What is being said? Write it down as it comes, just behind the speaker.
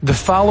The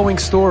following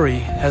story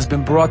has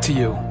been brought to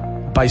you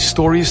by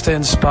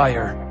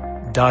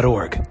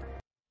StoriesToInspire.org.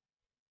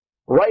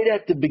 Right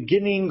at the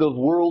beginning of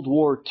World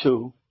War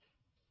II,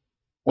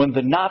 when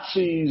the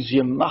Nazis,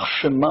 Yamach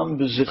Shemam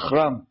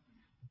v'Zichram,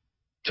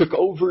 took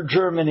over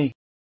Germany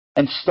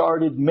and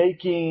started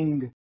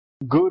making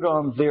good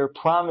on their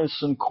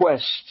promise and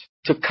quest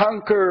to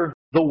conquer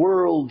the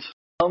world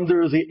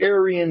under the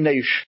Aryan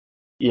nation,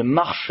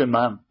 Yamach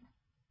Shemam,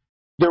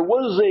 there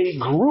was a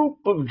group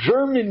of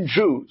German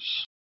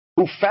Jews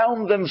who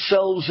found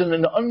themselves in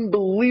an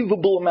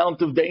unbelievable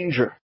amount of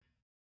danger.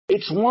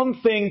 It's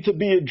one thing to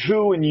be a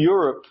Jew in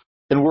Europe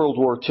in World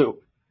War II,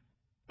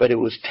 but it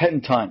was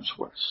 10 times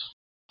worse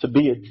to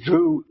be a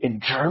Jew in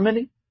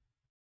Germany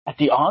at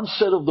the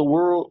onset of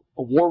World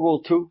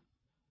War II.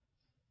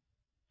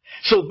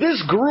 So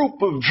this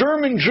group of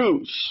German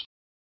Jews,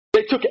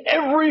 they took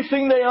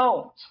everything they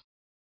owned,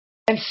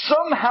 and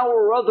somehow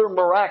or other,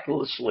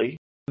 miraculously,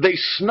 they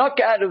snuck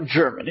out of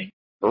Germany,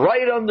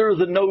 right under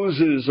the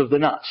noses of the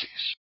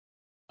Nazis.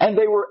 And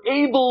they were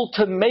able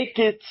to make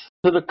it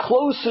to the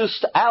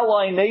closest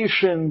ally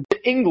nation,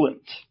 to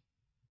England.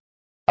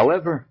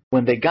 However,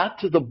 when they got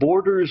to the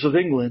borders of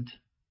England,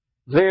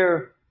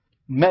 they're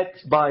met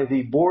by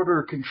the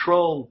border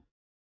control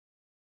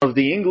of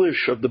the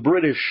English, of the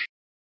British.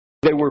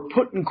 They were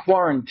put in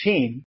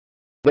quarantine,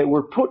 they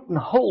were put in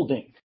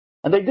holding,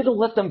 and they didn't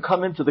let them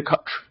come into the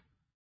country.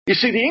 You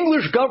see, the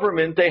English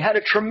government, they had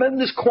a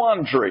tremendous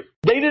quandary.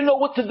 They didn't know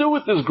what to do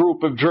with this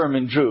group of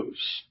German Jews.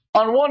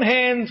 On one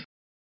hand,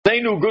 they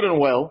knew good and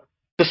well,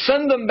 to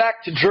send them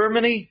back to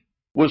Germany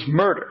was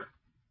murder.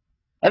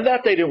 And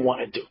that they didn't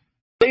want to do.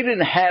 They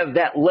didn't have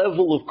that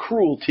level of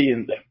cruelty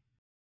in them.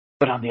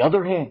 But on the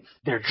other hand,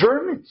 they're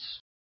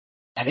Germans.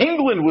 And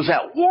England was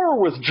at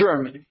war with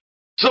Germany.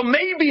 So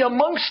maybe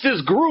amongst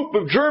this group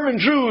of German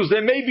Jews,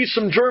 there may be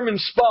some German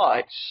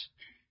spies.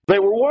 They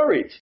were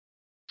worried.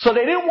 So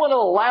they didn't want to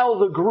allow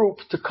the group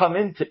to come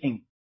into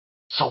England.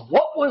 So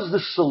what was the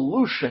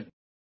solution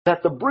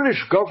that the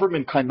British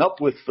government came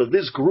up with for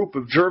this group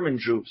of German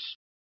Jews?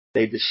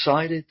 They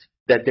decided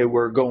that they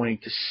were going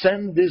to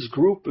send this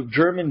group of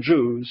German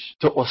Jews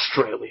to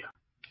Australia.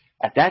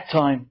 At that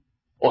time,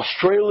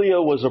 Australia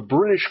was a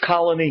British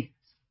colony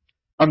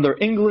under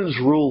England's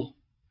rule.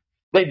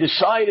 They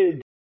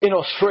decided in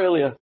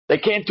Australia they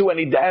can't do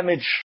any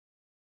damage.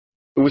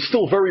 It was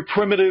still very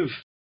primitive.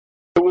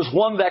 It was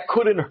one that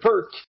couldn't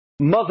hurt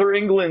Mother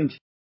England.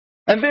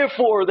 And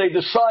therefore they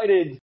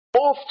decided,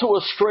 off to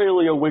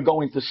Australia we're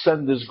going to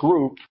send this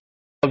group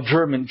of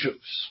German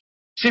Jews.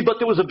 See, but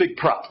there was a big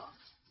problem.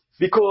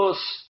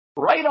 Because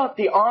right at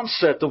the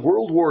onset of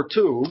World War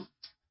II,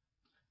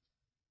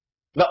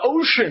 the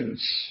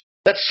oceans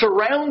that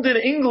surrounded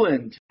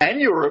England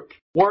and Europe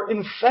were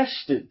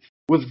infested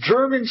with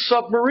German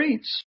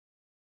submarines.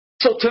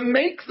 So to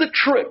make the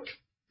trip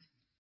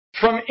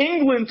from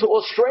England to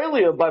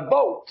Australia by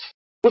boat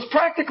was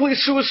practically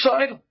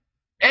suicidal.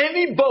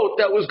 Any boat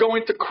that was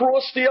going to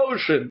cross the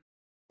ocean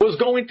was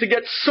going to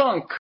get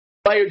sunk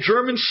by a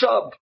German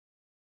sub.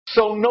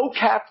 So no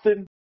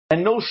captain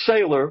and no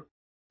sailor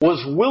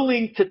was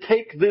willing to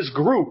take this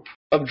group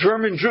of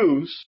German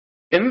Jews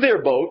in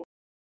their boat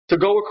to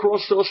go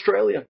across to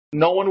Australia.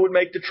 No one would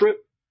make the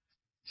trip.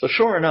 So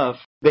sure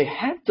enough, they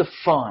had to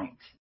find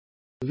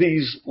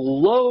these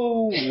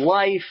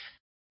low-life,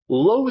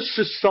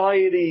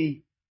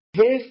 low-society,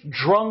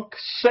 half-drunk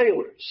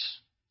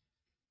sailors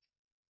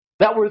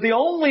that were the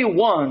only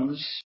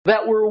ones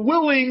that were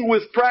willing,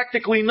 with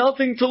practically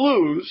nothing to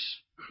lose,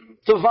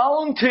 to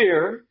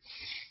volunteer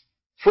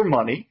for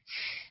money,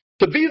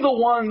 to be the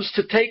ones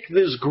to take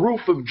this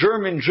group of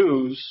German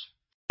Jews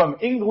from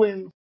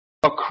England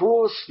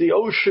across the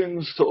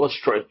oceans to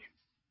Australia.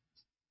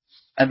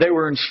 And they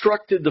were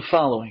instructed the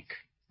following.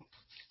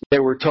 They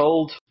were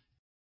told,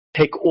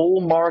 take all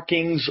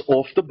markings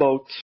off the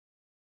boat.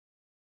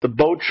 The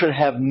boat should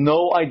have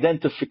no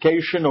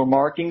identification or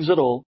markings at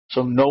all,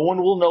 so no one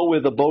will know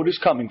where the boat is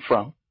coming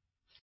from.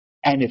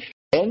 And if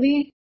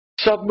any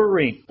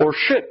submarine or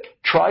ship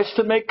tries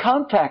to make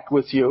contact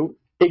with you,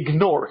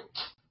 ignore it.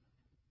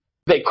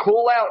 They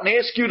call out and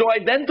ask you to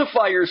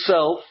identify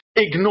yourself,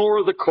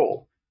 ignore the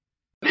call.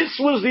 This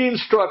was the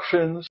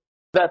instructions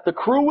that the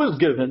crew was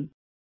given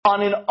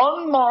on an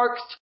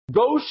unmarked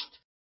ghost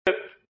ship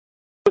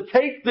to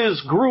take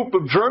this group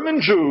of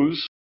German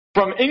Jews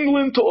from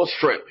England to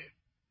Australia.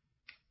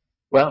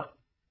 Well,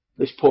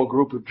 this poor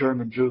group of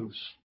German Jews,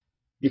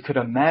 you could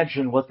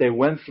imagine what they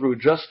went through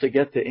just to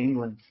get to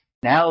England.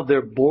 Now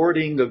they're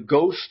boarding a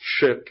ghost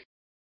ship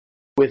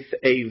with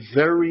a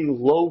very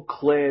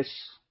low-class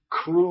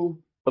crew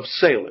of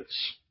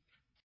sailors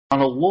on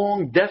a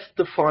long,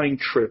 death-defying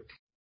trip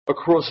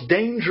across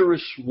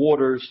dangerous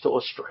waters to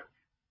Australia.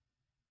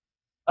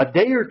 A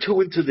day or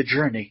two into the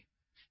journey,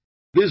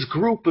 this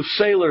group of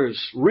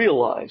sailors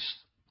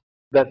realized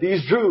that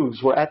these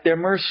Jews were at their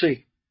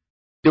mercy.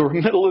 They were in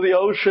the middle of the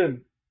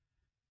ocean.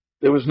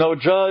 There was no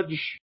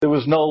judge. There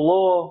was no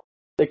law.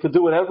 They could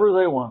do whatever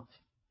they want.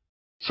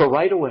 So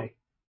right away,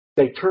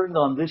 they turned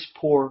on this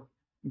poor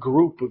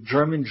group of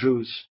German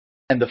Jews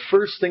And the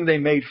first thing they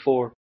made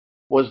for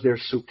was their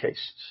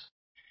suitcases.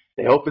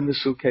 They opened the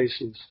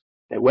suitcases.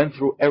 They went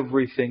through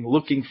everything,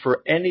 looking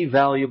for any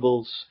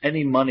valuables,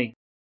 any money.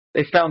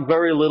 They found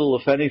very little,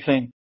 if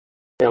anything.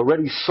 They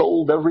already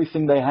sold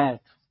everything they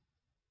had.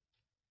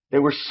 They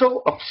were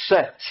so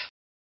upset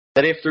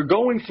that after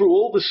going through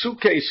all the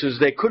suitcases,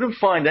 they couldn't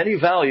find any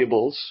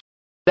valuables,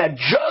 that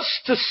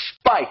just to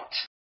spite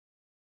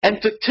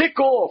and to tick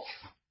off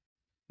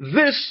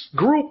this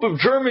group of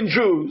German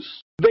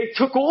Jews, they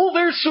took all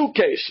their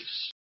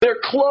suitcases, their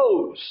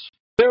clothes,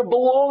 their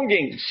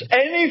belongings,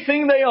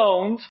 anything they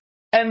owned,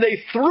 and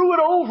they threw it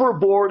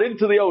overboard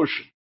into the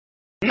ocean.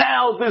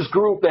 Now this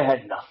group, they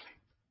had nothing.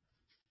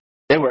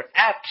 They were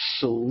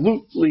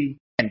absolutely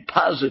and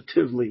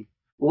positively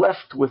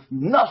left with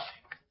nothing.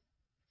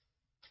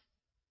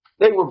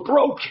 They were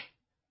broken.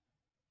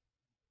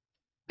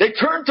 They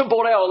turned to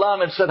Borei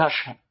Olam and said,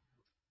 Hashem,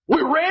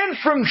 we ran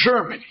from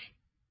Germany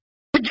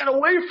to get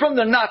away from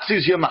the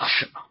Nazis, Yamach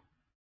Shema.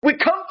 We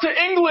come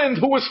to England,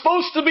 who was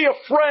supposed to be a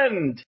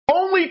friend,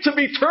 only to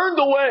be turned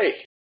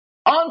away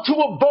onto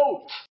a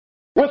boat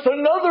with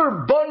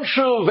another bunch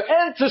of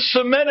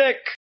anti-Semitic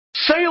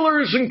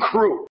sailors and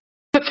crew,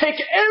 to take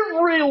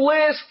every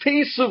last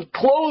piece of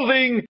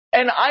clothing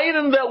and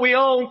item that we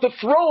own to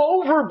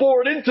throw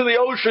overboard into the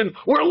ocean.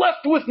 We're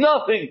left with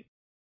nothing.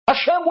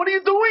 Hashem, what are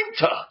you doing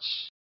to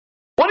us?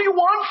 What do you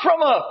want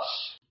from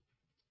us?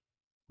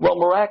 Well,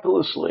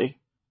 miraculously,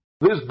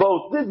 this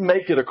boat did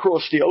make it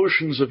across the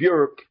oceans of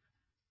Europe,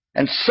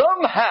 and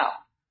somehow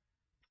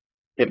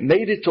it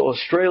made it to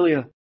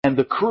Australia, and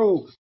the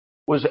crew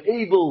was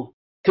able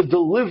to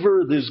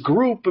deliver this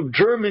group of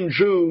German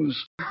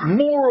Jews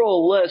more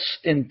or less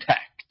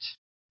intact.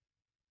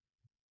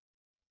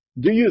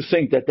 Do you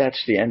think that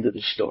that's the end of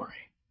the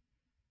story?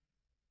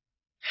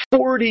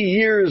 40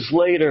 years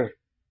later,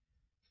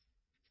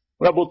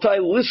 Rabotai,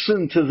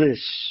 listen to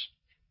this.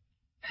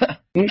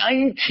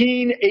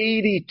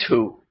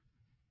 1982.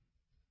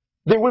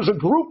 There was a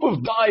group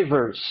of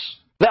divers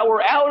that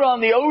were out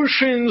on the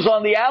oceans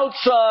on the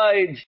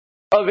outside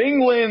of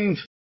England,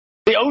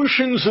 the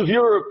oceans of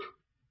Europe,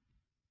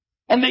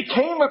 and they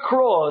came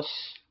across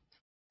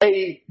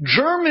a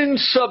German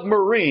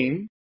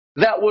submarine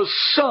that was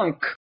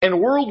sunk in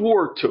World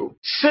War II,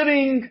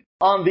 sitting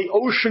on the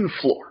ocean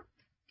floor.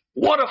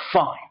 What a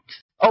find.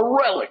 A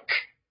relic.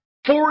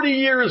 40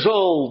 years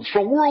old,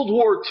 from World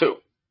War II.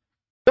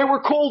 They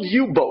were called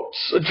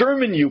U-boats, a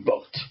German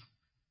U-boat.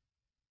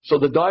 So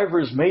the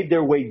divers made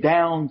their way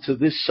down to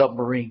this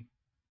submarine.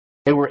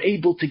 They were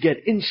able to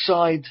get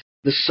inside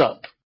the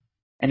sub.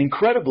 And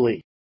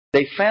incredibly,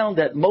 they found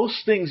that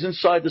most things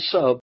inside the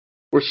sub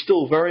were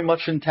still very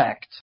much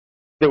intact.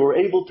 They were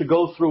able to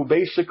go through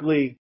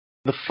basically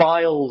the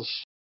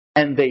files,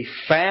 and they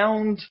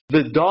found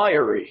the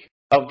diary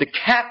of the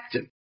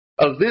captain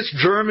of this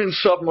German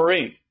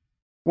submarine,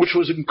 which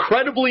was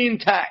incredibly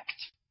intact.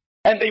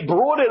 And they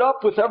brought it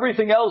up with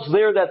everything else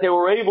there that they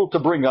were able to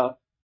bring up.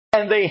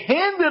 And they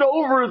handed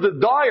over the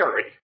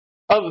diary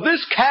of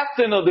this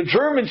captain of the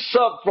German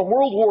sub from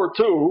World War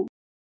II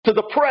to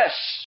the press.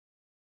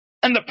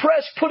 And the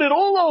press put it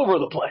all over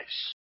the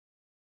place.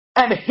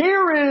 And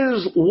here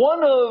is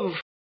one of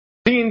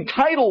the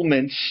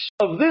entitlements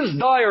of this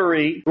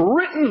diary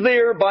written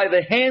there by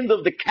the hand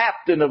of the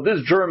captain of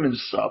this German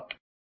sub.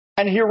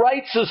 And he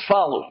writes as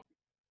follows.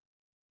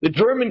 The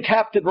German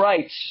captain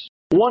writes,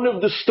 one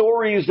of the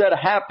stories that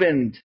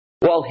happened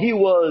while he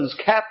was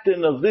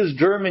captain of this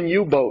German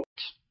U-boat.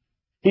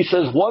 He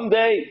says, one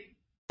day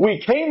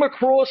we came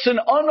across an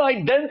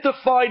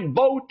unidentified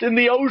boat in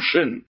the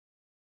ocean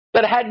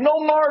that had no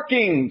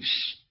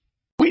markings.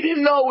 We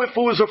didn't know if it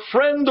was a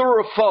friend or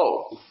a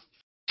foe.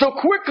 So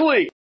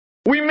quickly,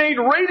 we made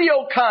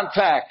radio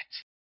contact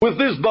with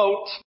this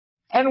boat,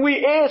 and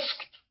we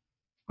asked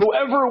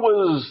whoever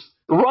was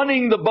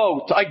running the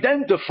boat,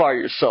 identify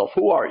yourself,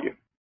 who are you?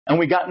 And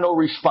we got no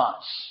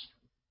response.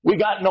 We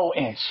got no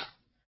answer.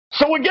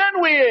 So again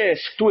we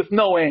asked with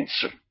no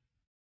answer.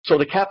 So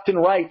the captain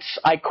writes,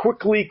 I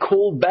quickly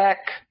called back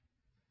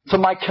to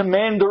my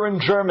commander in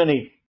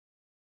Germany,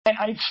 and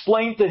I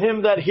explained to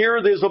him that here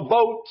there's a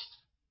boat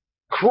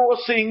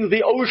crossing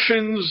the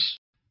oceans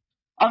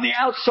on the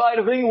outside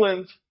of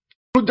England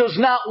who does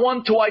not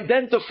want to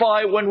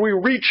identify when we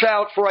reach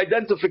out for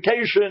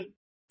identification.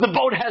 The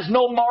boat has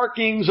no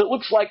markings. It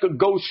looks like a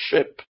ghost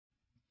ship.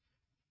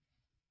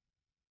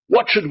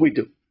 What should we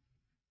do?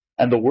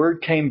 And the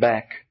word came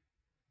back,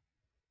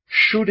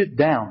 shoot it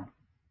down,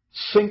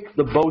 sink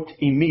the boat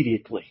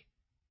immediately.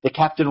 The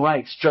captain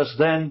writes, just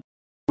then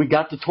we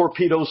got the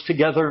torpedoes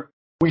together.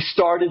 We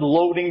started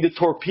loading the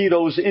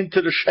torpedoes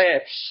into the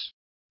shafts.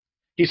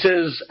 He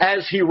says,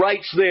 as he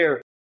writes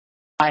there,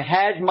 I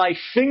had my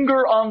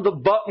finger on the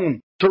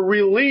button to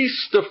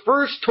release the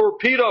first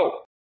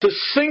torpedo to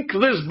sink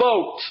this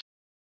boat.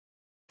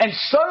 And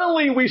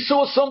suddenly we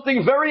saw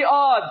something very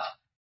odd.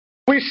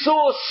 We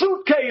saw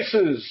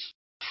suitcases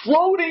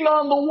floating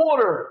on the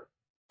water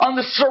on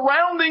the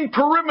surrounding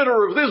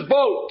perimeter of this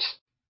boat.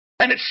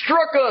 And it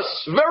struck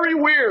us very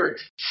weird.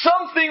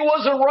 Something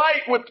wasn't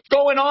right with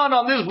going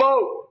on this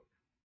boat.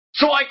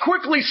 So I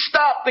quickly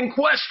stopped and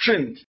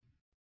questioned.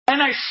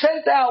 And I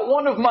sent out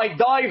one of my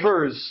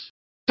divers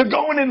to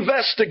go and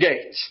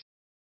investigate.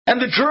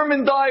 And the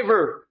German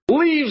diver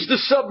leaves the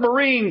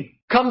submarine,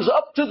 comes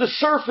up to the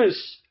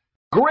surface,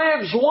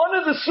 grabs one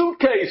of the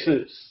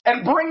suitcases,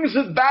 and brings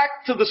it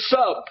back to the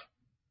sub.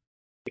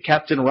 The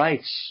captain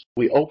writes,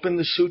 we opened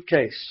the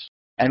suitcase,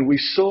 and we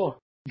saw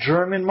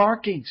German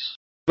markings.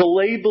 The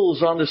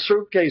labels on the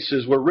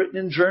suitcases were written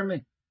in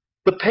German.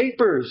 The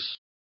papers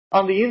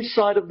on the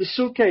inside of the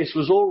suitcase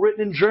was all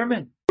written in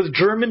German, with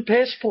German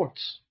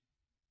passports.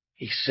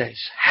 He says,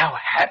 how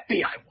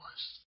happy I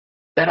was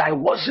that I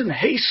wasn't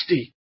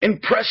hasty in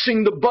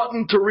pressing the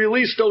button to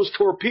release those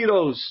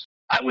torpedoes.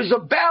 I was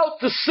about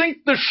to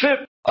sink the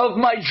ship of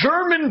my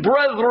German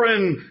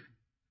brethren.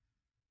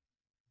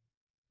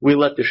 We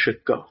let the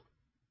ship go.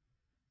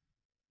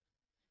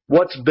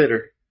 What's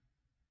bitter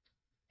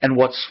and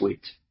what's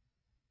sweet?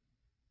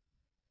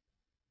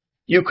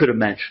 You could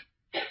imagine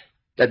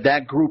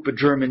that group of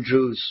German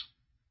Jews,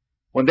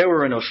 when they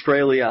were in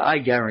Australia, I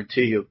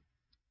guarantee you,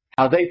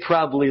 how they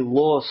probably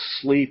lost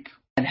sleep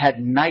and had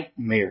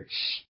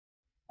nightmares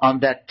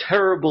on that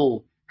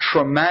terrible,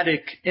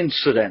 traumatic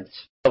incident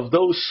of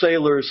those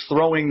sailors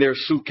throwing their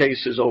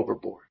suitcases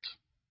overboard.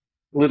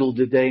 Little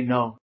did they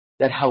know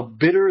that how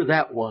bitter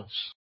that was.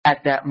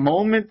 At that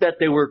moment that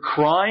they were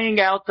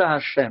crying out to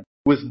Hashem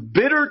with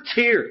bitter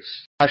tears,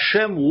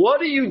 Hashem, what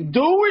are you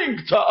doing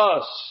to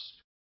us?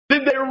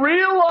 Did they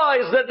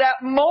realize that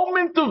that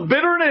moment of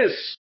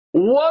bitterness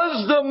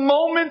was the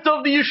moment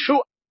of the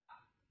Yeshua?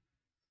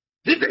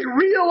 Did they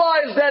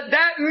realize that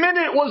that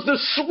minute was the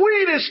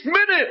sweetest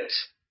minute?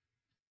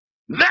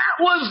 That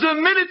was the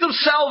minute of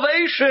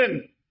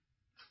salvation.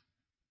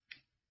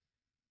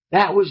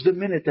 That was the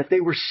minute that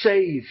they were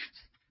saved.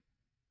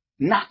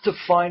 Not to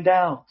find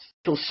out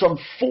till some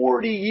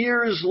 40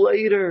 years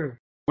later,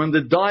 when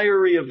the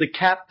diary of the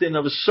captain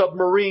of a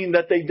submarine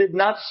that they did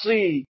not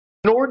see,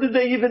 nor did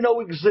they even know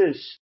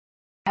exists,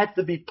 had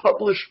to be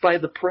published by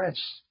the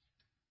press.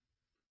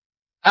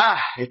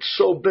 It's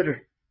so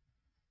bitter,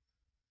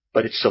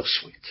 but it's so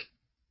sweet.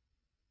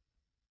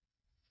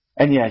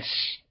 And yes,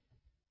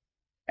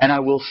 and I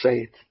will say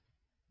it,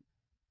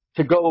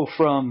 to go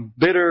from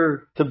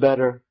bitter to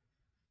better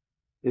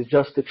is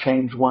just to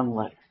change one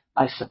letter.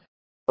 I said it.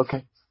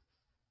 Okay?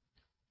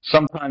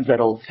 Sometimes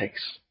that all it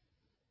takes.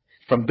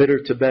 From bitter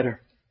to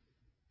better.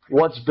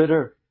 What's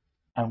bitter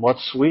and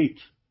what's sweet?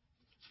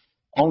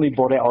 Only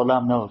Borei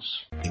Olam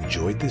knows.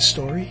 Enjoyed this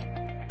story?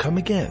 Come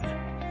again.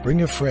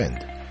 Bring a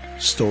friend.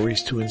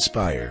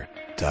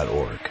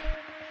 StoriesToInspire.org